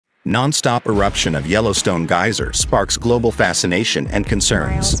Nonstop eruption of Yellowstone geyser sparks global fascination and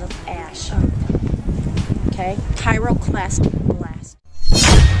concerns. Miles of ash. Okay, pyroclastic blast.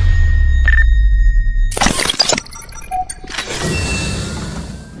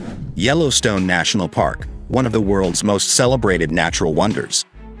 Yellowstone National Park, one of the world's most celebrated natural wonders,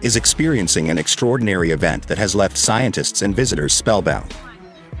 is experiencing an extraordinary event that has left scientists and visitors spellbound.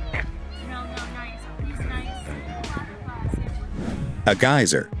 A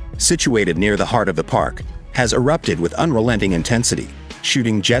geyser, situated near the heart of the park, has erupted with unrelenting intensity,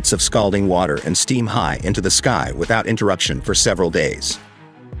 shooting jets of scalding water and steam high into the sky without interruption for several days.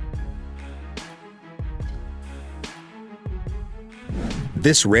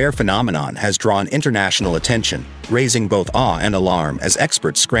 This rare phenomenon has drawn international attention, raising both awe and alarm as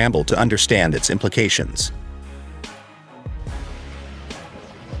experts scramble to understand its implications.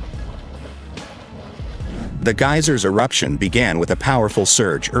 The geyser's eruption began with a powerful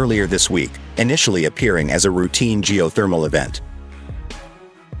surge earlier this week, initially appearing as a routine geothermal event.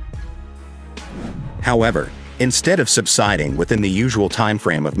 However, instead of subsiding within the usual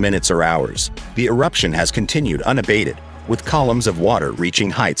timeframe of minutes or hours, the eruption has continued unabated, with columns of water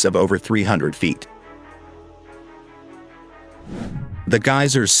reaching heights of over 300 feet. The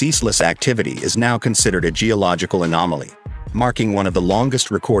geyser's ceaseless activity is now considered a geological anomaly, marking one of the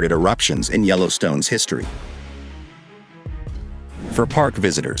longest recorded eruptions in Yellowstone's history. For park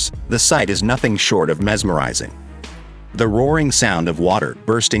visitors, the sight is nothing short of mesmerizing. The roaring sound of water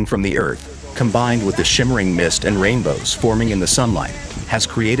bursting from the earth, combined with the shimmering mist and rainbows forming in the sunlight, has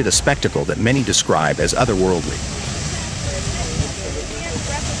created a spectacle that many describe as otherworldly.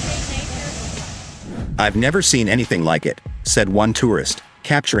 "I've never seen anything like it," said one tourist,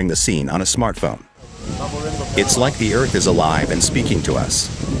 capturing the scene on a smartphone. "It's like the earth is alive and speaking to us."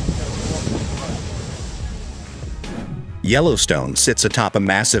 Yellowstone sits atop a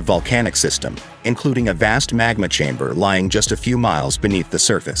massive volcanic system, including a vast magma chamber lying just a few miles beneath the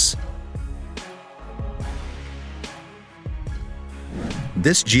surface.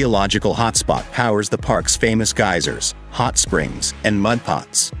 This geological hotspot powers the park's famous geysers, hot springs, and mud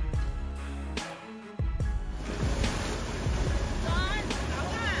pots.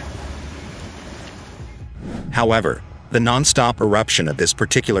 However, the non-stop eruption of this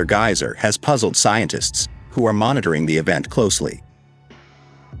particular geyser has puzzled scientists, who are monitoring the event closely.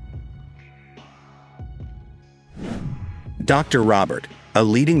 Dr. Robert, a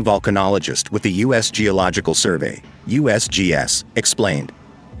leading volcanologist with the U.S. Geological Survey, USGS, explained,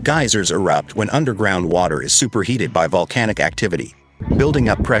 "Geysers erupt when underground water is superheated by volcanic activity, building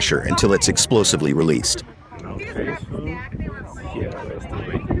up pressure until it's explosively released.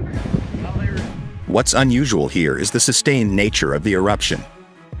 What's unusual here is the sustained nature of the eruption.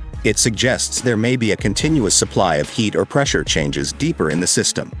 It suggests there may be a continuous supply of heat or pressure changes deeper in the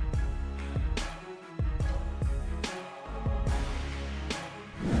system."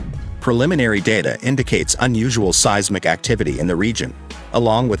 Preliminary data indicates unusual seismic activity in the region,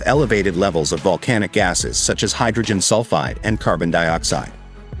 along with elevated levels of volcanic gases such as hydrogen sulfide and carbon dioxide.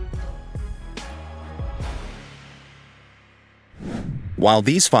 While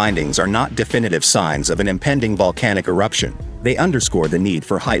these findings are not definitive signs of an impending volcanic eruption, they underscore the need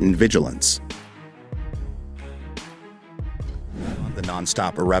for heightened vigilance. The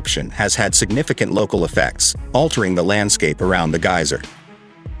nonstop eruption has had significant local effects, altering the landscape around the geyser.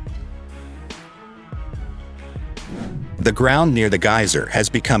 The ground near the geyser has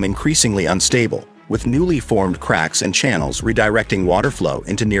become increasingly unstable, with newly formed cracks and channels redirecting water flow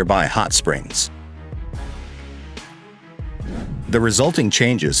into nearby hot springs. The resulting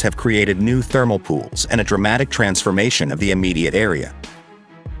changes have created new thermal pools and a dramatic transformation of the immediate area.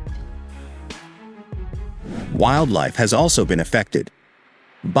 Wildlife has also been affected.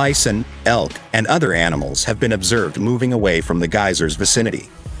 Bison, elk, and other animals have been observed moving away from the geyser's vicinity,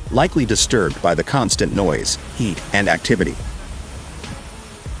 likely disturbed by the constant noise, heat, and activity.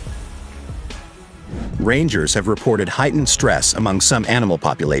 Rangers have reported heightened stress among some animal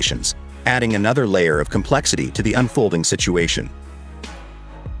populations, adding another layer of complexity to the unfolding situation.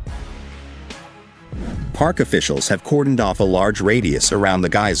 Park officials have cordoned off a large radius around the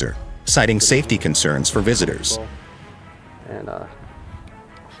geyser, citing safety concerns for visitors.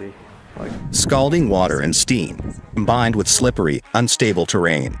 Scalding water and steam, combined with slippery, unstable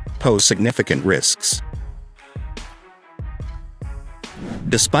terrain, pose significant risks.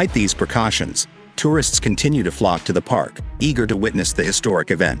 Despite these precautions, tourists continue to flock to the park, eager to witness the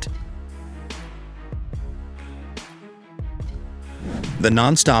historic event. The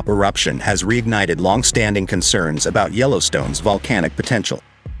nonstop eruption has reignited long-standing concerns about Yellowstone's volcanic potential.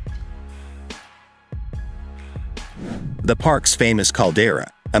 The park's famous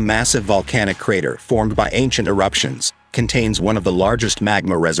caldera, a massive volcanic crater formed by ancient eruptions, contains one of the largest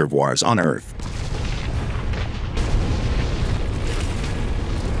magma reservoirs on Earth.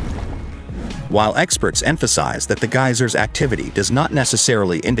 While experts emphasize that the geyser's activity does not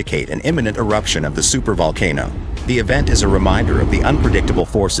necessarily indicate an imminent eruption of the supervolcano, the event is a reminder of the unpredictable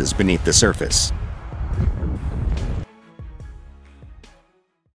forces beneath the surface.